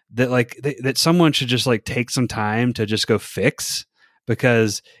 that like that someone should just like take some time to just go fix,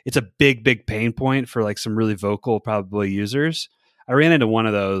 because it's a big pain point for like some really vocal probably users. I ran into one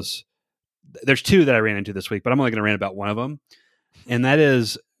of those. There's two that I ran into this week, but I'm only going to rant about one of them. And that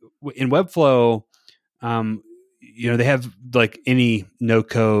is in Webflow, they have like any no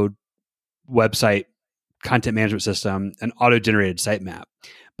code website content management system, an auto-generated sitemap.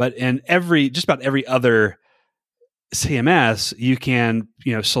 But in just about every other CMS, you can,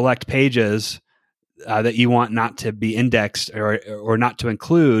 select pages that you want not to be indexed or not to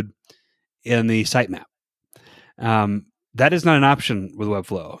include in the sitemap. That is not an option with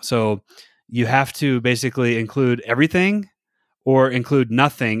Webflow. So you have to basically include everything or include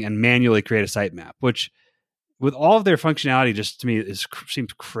nothing and manually create a sitemap, which with all of their functionality, just to me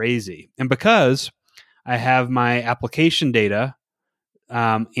seems crazy. And because I have my application data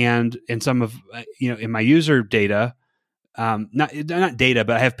and some of in my user data, not data,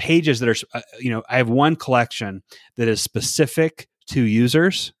 but I have pages that are I have one collection that is specific to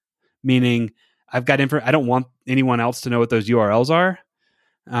users, meaning I've got I don't want anyone else to know what those URLs are.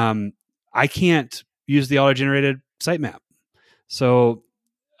 I can't use the auto-generated sitemap, so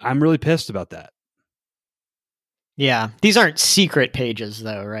I'm really pissed about that. Yeah. These aren't secret pages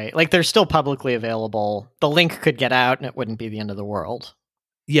though, right? Like they're still publicly available. The link could get out and it wouldn't be the end of the world.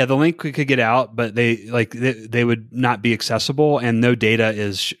 Yeah, the link could get out, but they would not be accessible, and no data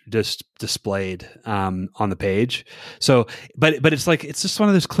is just displayed on the page. So, but it's like it's just one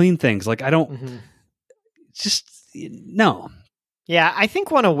of those clean things. Like I don't no. Yeah, I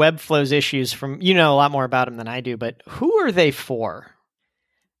think one of Webflow's issues from a lot more about them than I do, but who are they for?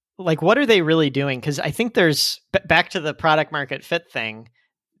 Like, what are they really doing? Because I think there's back to the product market fit thing.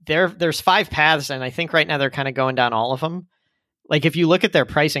 There's 5 paths, and I think right now they're kind of going down all of them. Like if you look at their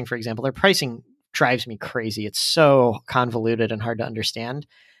pricing, for example, their pricing drives me crazy. It's so convoluted and hard to understand.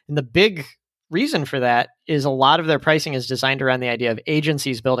 And the big reason for that is a lot of their pricing is designed around the idea of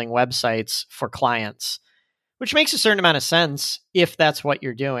agencies building websites for clients, which makes a certain amount of sense if that's what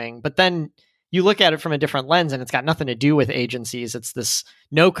you're doing. But then you look at it from a different lens and it's got nothing to do with agencies. It's this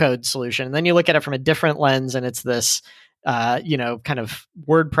no code solution. And then you look at it from a different lens and it's this, kind of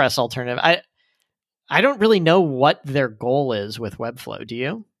WordPress alternative. I don't really know what their goal is with Webflow. Do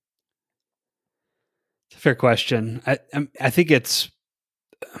you? It's a fair question. I think it's,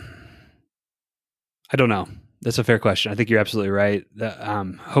 I don't know. That's a fair question. I think you're absolutely right.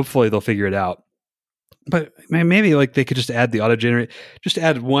 Hopefully they'll figure it out. But maybe like they could just add the auto-generate, just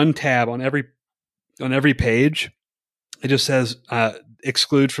add one tab on every page. It just says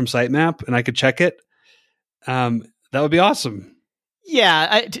exclude from sitemap, and I could check it. That would be awesome.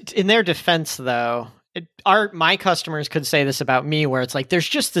 Yeah. In their defense, though, my customers could say this about me, where it's like, there's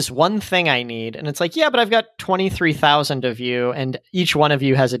just this one thing I need. And it's like, yeah, but I've got 23,000 of you, and each one of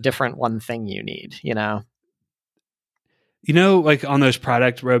you has a different one thing you need, like on those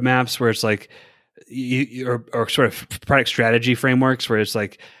product roadmaps where it's like, or sort of product strategy frameworks where it's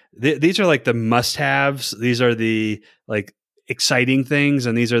like, these are like the must-haves. These are the like exciting things.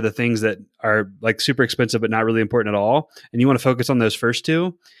 And these are the things that are like super expensive, but not really important at all. And you want to focus on those first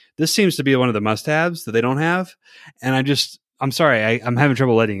two. This seems to be one of the must-haves that they don't have. And I'm sorry, I'm having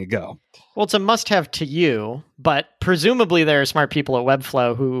trouble letting it go. Well, it's a must-have to you, but presumably there are smart people at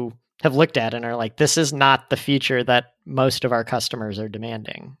Webflow who have looked at it and are like, this is not the feature that most of our customers are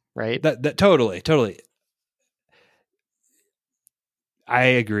demanding, right? That totally. I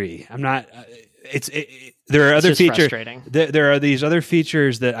agree. I'm not. There are other features. There are these other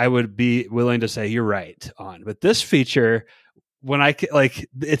features that I would be willing to say you're right on, but this feature, when I like,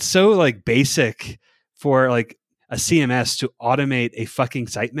 it's so like basic for like a CMS to automate a fucking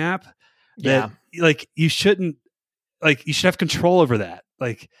sitemap that like you shouldn't, like you should have control over that.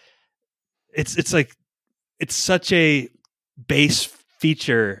 Like it's like it's such a base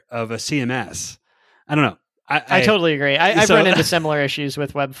feature of a CMS. I don't know. I totally agree. I've run into similar issues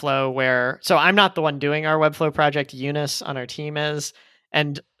with Webflow so I'm not the one doing our Webflow project. Eunice on our team is,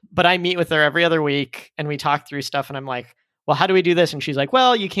 but I meet with her every other week and we talk through stuff and I'm like, well, how do we do this? And she's like,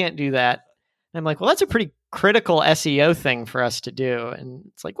 well, you can't do that. And I'm like, well, that's a pretty critical SEO thing for us to do. And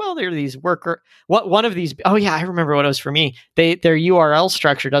it's like, well, there are these one of these. Oh yeah. I remember what it was for me. Their URL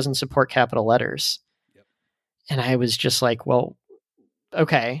structure doesn't support capital letters. Yep. And I was just like, well,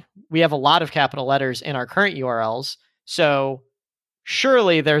 okay, we have a lot of capital letters in our current URLs. So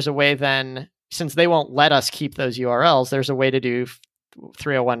surely there's a way then, since they won't let us keep those URLs, there's a way to do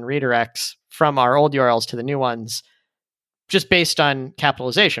 301 redirects from our old URLs to the new ones just based on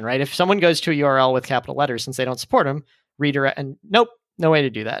capitalization, right? If someone goes to a URL with capital letters, since they don't support them, redirect, and nope, no way to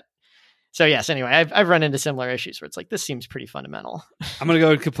do that. So yes, anyway, I've run into similar issues where it's like, this seems pretty fundamental. I'm going to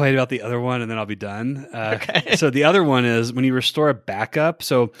go and complain about the other one, and then I'll be done. Okay. So the other one is when you restore a backup.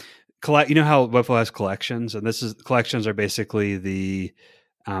 So you know how Webflow has collections, and collections are basically the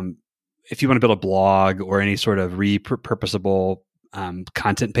if you want to build a blog or any sort of repurposable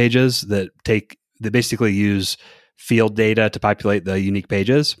content pages that basically use field data to populate the unique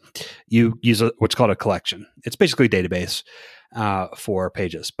pages, you use what's called a collection. It's basically a database for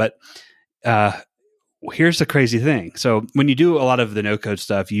pages. But here's the crazy thing. So when you do a lot of the no-code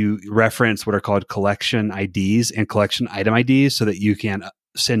stuff, you reference what are called collection IDs and collection item IDs so that you can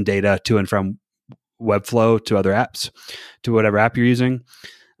send data to and from Webflow to other apps, to whatever app you're using.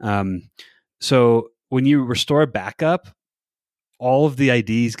 So when you restore a backup, all of the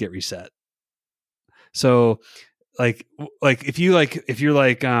IDs get reset. So like if you're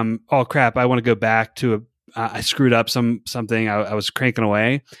like, oh crap, I want to go back to I screwed up something. I was cranking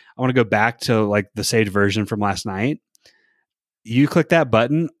away. I want to go back to like the saved version from last night. You click that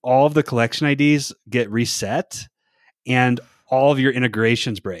button, all of the collection IDs get reset, and all of your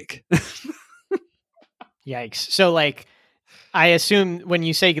integrations break. Yikes. So like, I assume when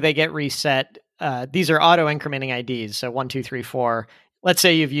you say they get reset, these are auto incrementing IDs. So 1, 2, 3, 4. Let's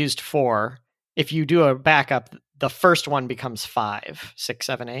say you've used 4. If you do a backup, the first one becomes 5, 6,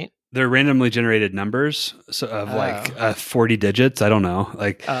 7, 8. They're randomly generated numbers of like 40 digits. I don't know.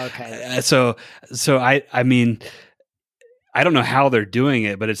 Like, okay. So I mean, I don't know how they're doing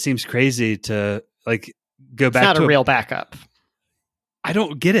it, but it seems crazy to like go back to not a real backup. I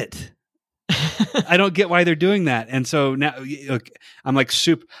don't get it. I don't get why they're doing that. And so now look, I'm like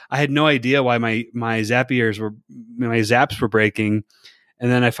I had no idea why my zaps were breaking.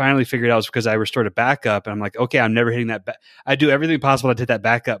 And then I finally figured out it was because I restored a backup, and I'm like, okay, I'm never hitting that. I do everything possible to hit that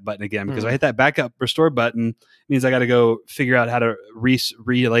backup button again, because if I hit that backup restore button, it means I got to go figure out how to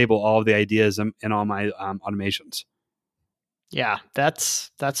relabel all of the ideas in all my automations. Yeah,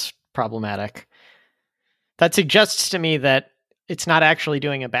 that's problematic. That suggests to me that it's not actually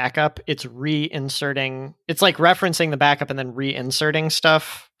doing a backup. It's reinserting. It's like referencing the backup and then reinserting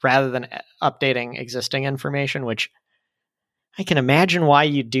stuff rather than updating existing information, which I can imagine why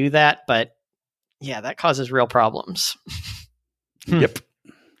you do that, but yeah, that causes real problems. Yep.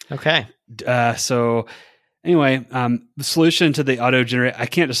 Okay. So anyway, the solution to the auto-generate, I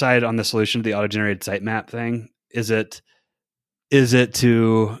can't decide on the solution to the auto-generated sitemap thing. Is it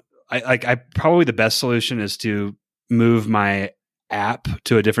to, I probably the best solution is to move my app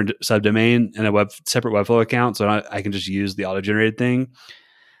to a different subdomain and a separate Webflow account, so I can just use the auto-generated thing.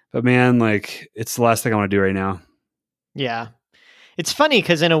 But man, like, it's the last thing I want to do right now. Yeah. It's funny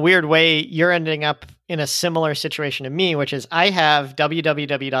because in a weird way, you're ending up in a similar situation to me, which is I have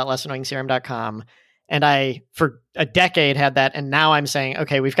www.lessannoyingcrm.com, and I, for a decade, had that. And now I'm saying,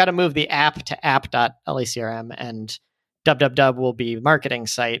 okay, we've got to move the app to app.lecrm, and www will be marketing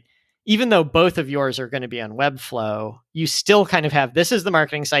site. Even though both of yours are going to be on Webflow, you still kind of have, this is the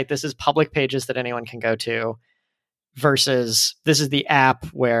marketing site, this is public pages that anyone can go to, versus this is the app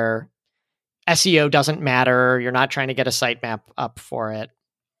where SEO doesn't matter. You're not trying to get a sitemap up for it.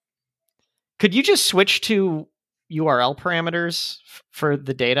 Could you just switch to URL parameters for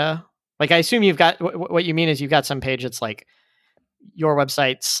the data? Like, I assume you've got, what you mean is you've got some page that's like your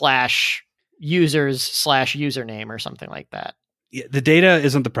website /users/username or something like that. Yeah, the data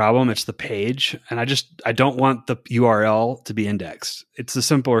isn't the problem. It's the page. And I don't want the URL to be indexed. It's a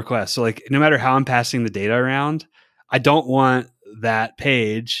simple request. So like, no matter how I'm passing the data around, I don't want that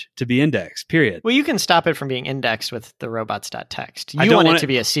page to be indexed, period. Well, you can stop it from being indexed with the robots.txt. You want it to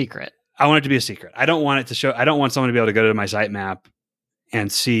be a secret. I want it to be a secret. I don't want it to show. I don't want someone to be able to go to my sitemap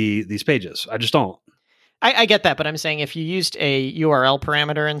and see these pages. I just don't. I get that, but I'm saying if you used a URL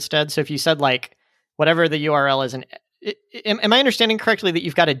parameter instead, so if you said like whatever the URL is, am I understanding correctly that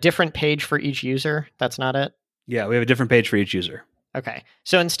you've got a different page for each user? That's not it? Yeah, we have a different page for each user. Okay.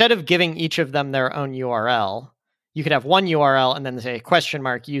 So instead of giving each of them their own URL, you could have one URL and then say !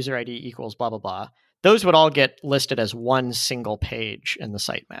 user ID equals blah, blah, blah. Those would all get listed as one single page in the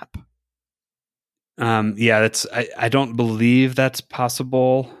sitemap. Yeah, I don't believe that's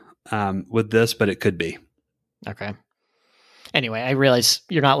possible with this, but it could be. Okay. Anyway, I realize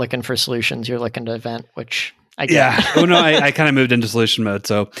you're not looking for solutions. You're looking to event, which I get. Yeah. Oh, no, I kind of moved into solution mode.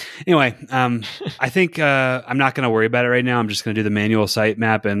 So anyway, I think I'm not going to worry about it right now. I'm just going to do the manual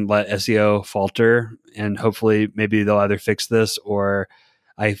sitemap and let SEO falter. And hopefully maybe they'll either fix this, or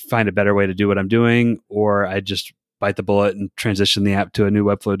I find a better way to do what I'm doing, or I just bite the bullet and transition the app to a new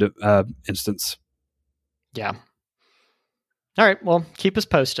Webflow instance. Yeah. All right. Well, keep us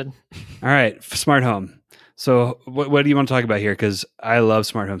posted. All right, smart home. So what do you want to talk about here? Because I love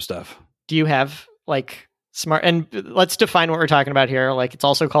smart home stuff. Do you have like smart? And let's define what we're talking about here. Like, it's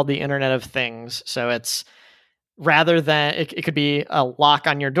also called the Internet of Things. So it's rather than it could be a lock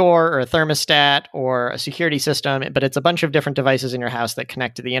on your door or a thermostat or a security system, but it's a bunch of different devices in your house that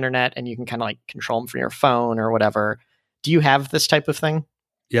connect to the internet, and you can kind of like control them from your phone or whatever. Do you have this type of thing?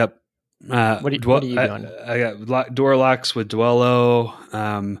 Yep. What are you doing? I got door locks with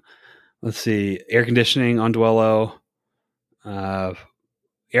Dwello. Let's see, air conditioning on Dwello.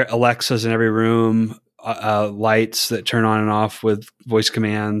 Alexa's in every room. Lights that turn on and off with voice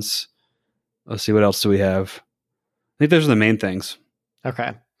commands. Let's see, what else do we have? I think those are the main things.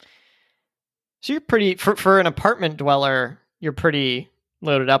 Okay. So you're pretty for an apartment dweller, you're pretty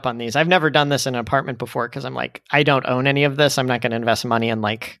loaded up on these. I've never done this in an apartment before because I'm like, I don't own any of this. I'm not going to invest money in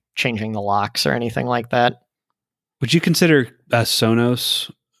like changing the locks or anything like that. Would you consider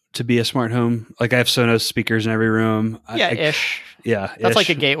Sonos to be a smart home? Like, I have Sonos speakers in every room. Yeah, ish. Yeah. That's like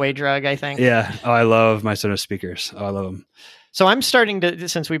a gateway drug, I think. Yeah. Oh, I love my Sonos speakers. Oh, I love them. So I'm starting to,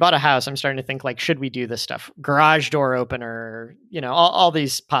 since we bought a house, I'm starting to think like, should we do this stuff? Garage door opener, all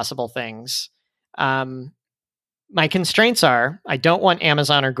these possible things. My constraints are I don't want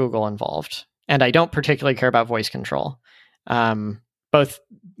Amazon or Google involved, and I don't particularly care about voice control. Both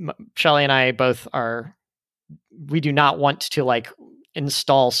Shelly and I we do not want to like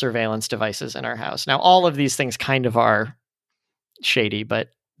install surveillance devices in our house. Now, all of these things kind of are shady, but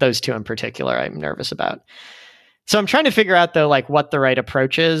those two in particular, I'm nervous about. So I'm trying to figure out though, like what the right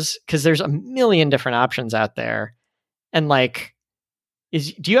approach is, because there's a million different options out there. And like,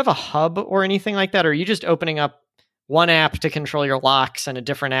 do you have a hub or anything like that? Or are you just opening up one app to control your locks and a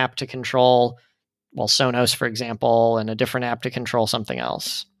different app to control, Sonos, for example, and a different app to control something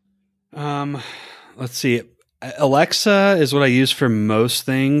else? Let's see. Alexa is what I use for most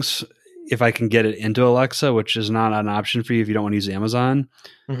things. If I can get it into Alexa, which is not an option for you if you don't want to use Amazon.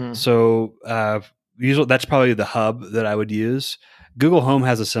 Mm-hmm. So usually that's probably the hub that I would use. Google Home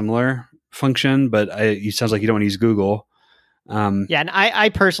has a similar function, but it sounds like you don't want to use Google. Yeah, and I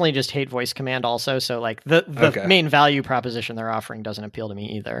personally just hate voice command also. So like the main value proposition they're offering doesn't appeal to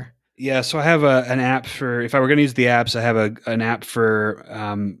me either. Yeah, so I have an app for, if I were going to use the apps, I have an app for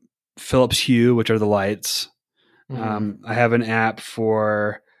Philips Hue, which are the lights. Mm-hmm. I have an app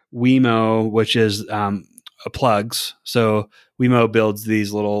for Wemo, which is plugs. So Wemo builds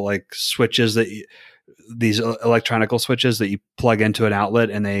these little like switches these electronical switches that you plug into an outlet,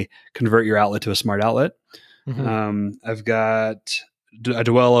 and they convert your outlet to a smart outlet. Mm-hmm. I've got a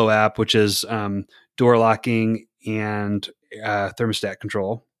Dwello app, which is door locking and thermostat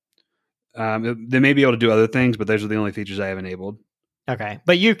control. They may be able to do other things, but those are the only features I have enabled. Okay,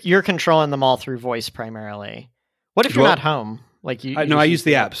 but you're controlling them all through voice primarily. What if you're not home? Like you? No, I use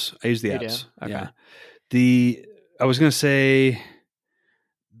the apps. I use the apps. Okay. Yeah. I was going to say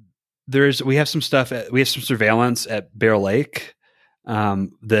we have some stuff. We have some surveillance at Bear Lake.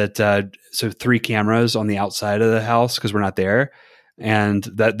 So 3 cameras on the outside of the house because we're not there, and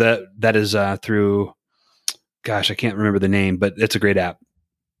that is through. Gosh, I can't remember the name, but it's a great app.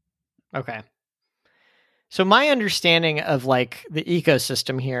 Okay. So my understanding of like the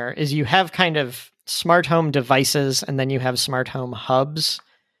ecosystem here is you have kind of smart home devices and then you have smart home hubs.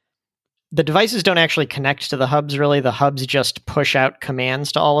 The devices don't actually connect to the hubs really. The hubs just push out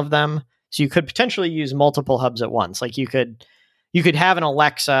commands to all of them. So you could potentially use multiple hubs at once. Like you could have an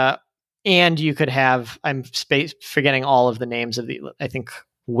Alexa and you could have, I'm forgetting all of the names of I think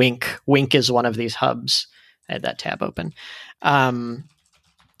Wink is one of these hubs. I had that tab open.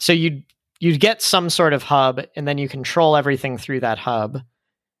 So you'd get some sort of hub, and then you control everything through that hub.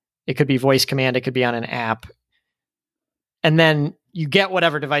 It could be voice command, it could be on an app. And then you get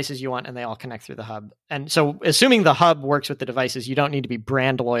whatever devices you want, and they all connect through the hub. And so assuming the hub works with the devices, you don't need to be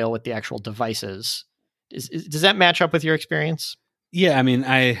brand loyal with the actual devices. Does that match up with your experience? Yeah, I mean,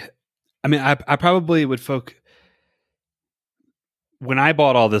 I probably would when I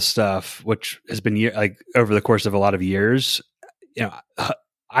bought all this stuff, which has been like over the course of a lot of years,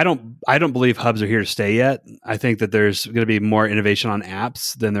 I don't believe hubs are here to stay yet. I think that there's going to be more innovation on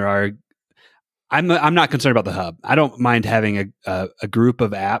apps than there are. I'm not concerned about the hub. I don't mind having a group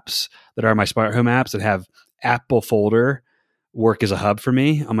of apps that are my smart home apps that have Apple folder work as a hub for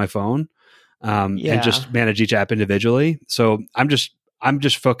me on my phone, and just manage each app individually. So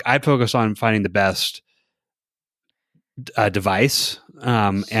I'd focus on finding the best device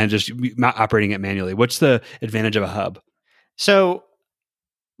and just operating it manually. What's the advantage of a hub? So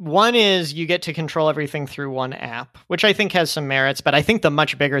one is you get to control everything through one app, which I think has some merits, but I think the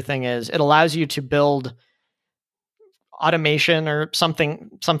much bigger thing is it allows you to build automation or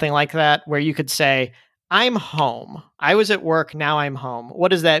something like that, where you could say, I'm home. I was at work. Now I'm home.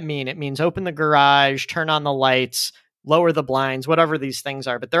 What does that mean? It means open the garage, turn on the lights, lower the blinds, whatever these things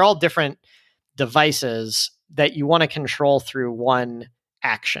are. But they're all different devices that you want to control through one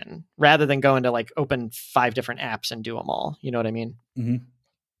action rather than going to like open 5 different apps and do them all. You know what I mean? Mm-hmm.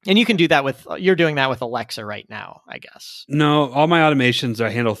 And you can do that you're doing that with Alexa right now, I guess. No, all my automations I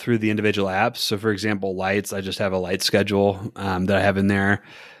handle through the individual apps. So for example, lights, I just have a light schedule that I have in there.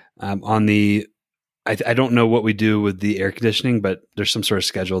 I don't know what we do with the air conditioning, but there's some sort of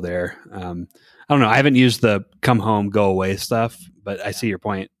schedule there. I don't know. I haven't used the come home, go away stuff, but I see your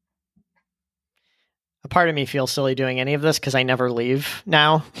point. A part of me feels silly doing any of this because I never leave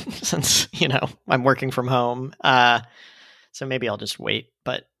now since, I'm working from home. So maybe I'll just wait.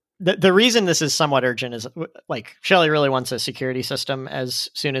 But the reason this is somewhat urgent is like Shelly really wants a security system as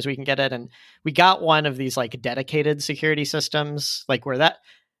soon as we can get it. And we got one of these like dedicated security systems, like where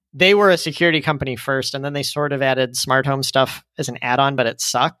they were a security company first, and then they sort of added smart home stuff as an add-on, but it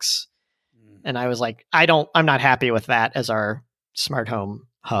sucks. And I was like, I'm not happy with that as our smart home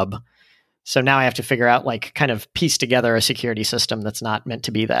hub. So now I have to figure out like kind of piece together a security system that's not meant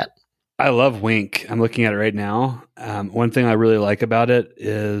to be that. I love Wink. I'm looking at it right now. One thing I really like about it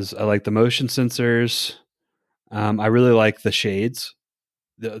is I like the motion sensors. I really like the shades.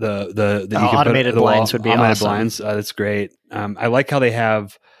 The you can automated blinds would be automated awesome. Blinds. That's great. I like how they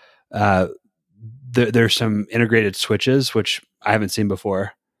have. There's some integrated switches which I haven't seen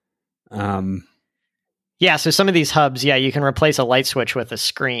before. Yeah, so some of these hubs, you can replace a light switch with a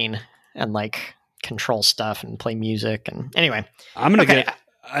screen and like control stuff and play music. And anyway, I'm gonna get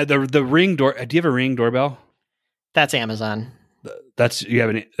the Ring door. Do you have a Ring doorbell? That's Amazon. That's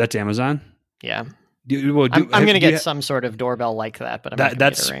Amazon. Yeah. I'm going to get some sort of doorbell like that, but I'm not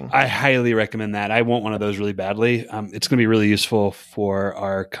going to get a Ring. I highly recommend that. I want one of those really badly. It's going to be really useful for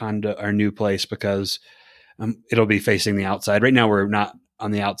our new place because it'll be facing the outside. Right now, we're not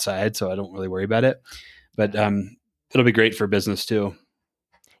on the outside, so I don't really worry about it. But it'll be great for business too.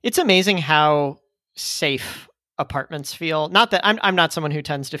 It's amazing how safe apartments feel. Not that I'm not someone who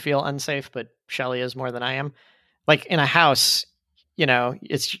tends to feel unsafe, but Shelly is more than I am. Like in a house,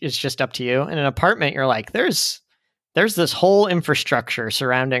 it's just up to you. In an apartment, you're like, there's this whole infrastructure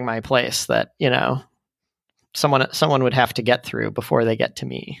surrounding my place that, someone would have to get through before they get to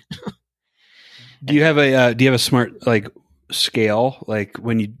me. Do you have a smart like scale, like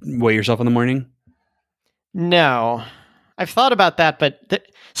when you weigh yourself in the morning? No, I've thought about that, but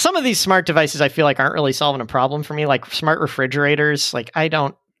some of these smart devices I feel like aren't really solving a problem for me, like smart refrigerators. Like I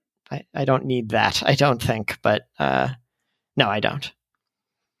don't need that. I don't think, but no, I don't.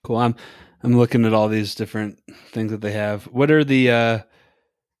 Cool. I'm looking at all these different things that they have. What are the? I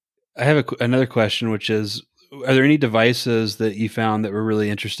have another question, which is: are there any devices that you found that were really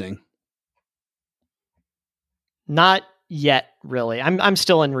interesting? Not yet, really. I'm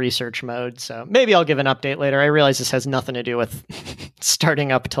still in research mode, so maybe I'll give an update later. I realize this has nothing to do with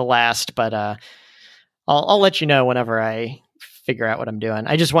starting up to last, but I'll let you know whenever I figure out what I'm doing.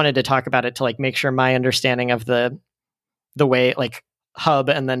 I just wanted to talk about it to like make sure my understanding of the way like hub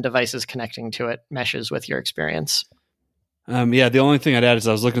and then devices connecting to it meshes with your experience. Yeah, the only thing I'd add is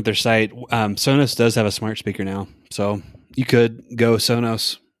I was looking at their site. Sonos does have a smart speaker now, so you could go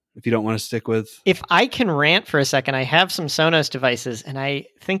Sonos if you don't want to stick with. If I can rant for a second, I have some Sonos devices, and I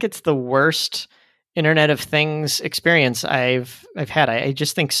think it's the worst Internet of Things experience I've had. I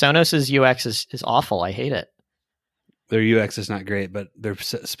just think Sonos's UX is awful. I hate it. Their UX is not great, but their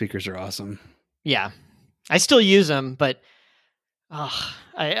speakers are awesome. Yeah, I still use them, but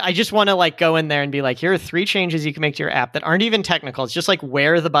I just want to like go in there and be like, here are 3 changes you can make to your app that aren't even technical. It's just like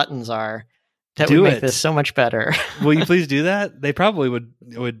where the buttons are. That would make this so much better. Will you please do that? They probably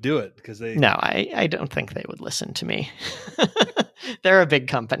would do it because they. No, I don't think they would listen to me. They're a big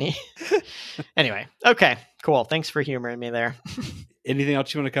company. Anyway, okay, cool. Thanks for humoring me there. Anything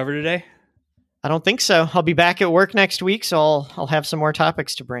else you want to cover today? I don't think so. I'll be back at work next week, so I'll have some more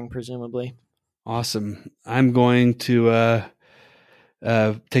topics to bring, presumably. Awesome. I'm going to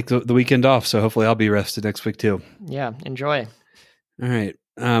take the weekend off, so hopefully I'll be rested next week too. Yeah, enjoy. All right.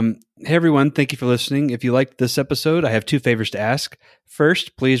 Hey everyone, thank you for listening. If you liked this episode, I have 2 favors to ask.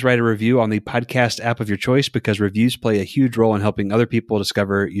 First, please write a review on the podcast app of your choice because reviews play a huge role in helping other people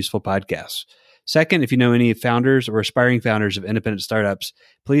discover useful podcasts. Second, if you know any founders or aspiring founders of independent startups,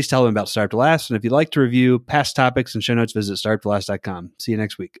 please tell them about Startup to Last. And if you'd like to review past topics and show notes, visit startuptolast.com. See you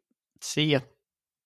next week. See ya.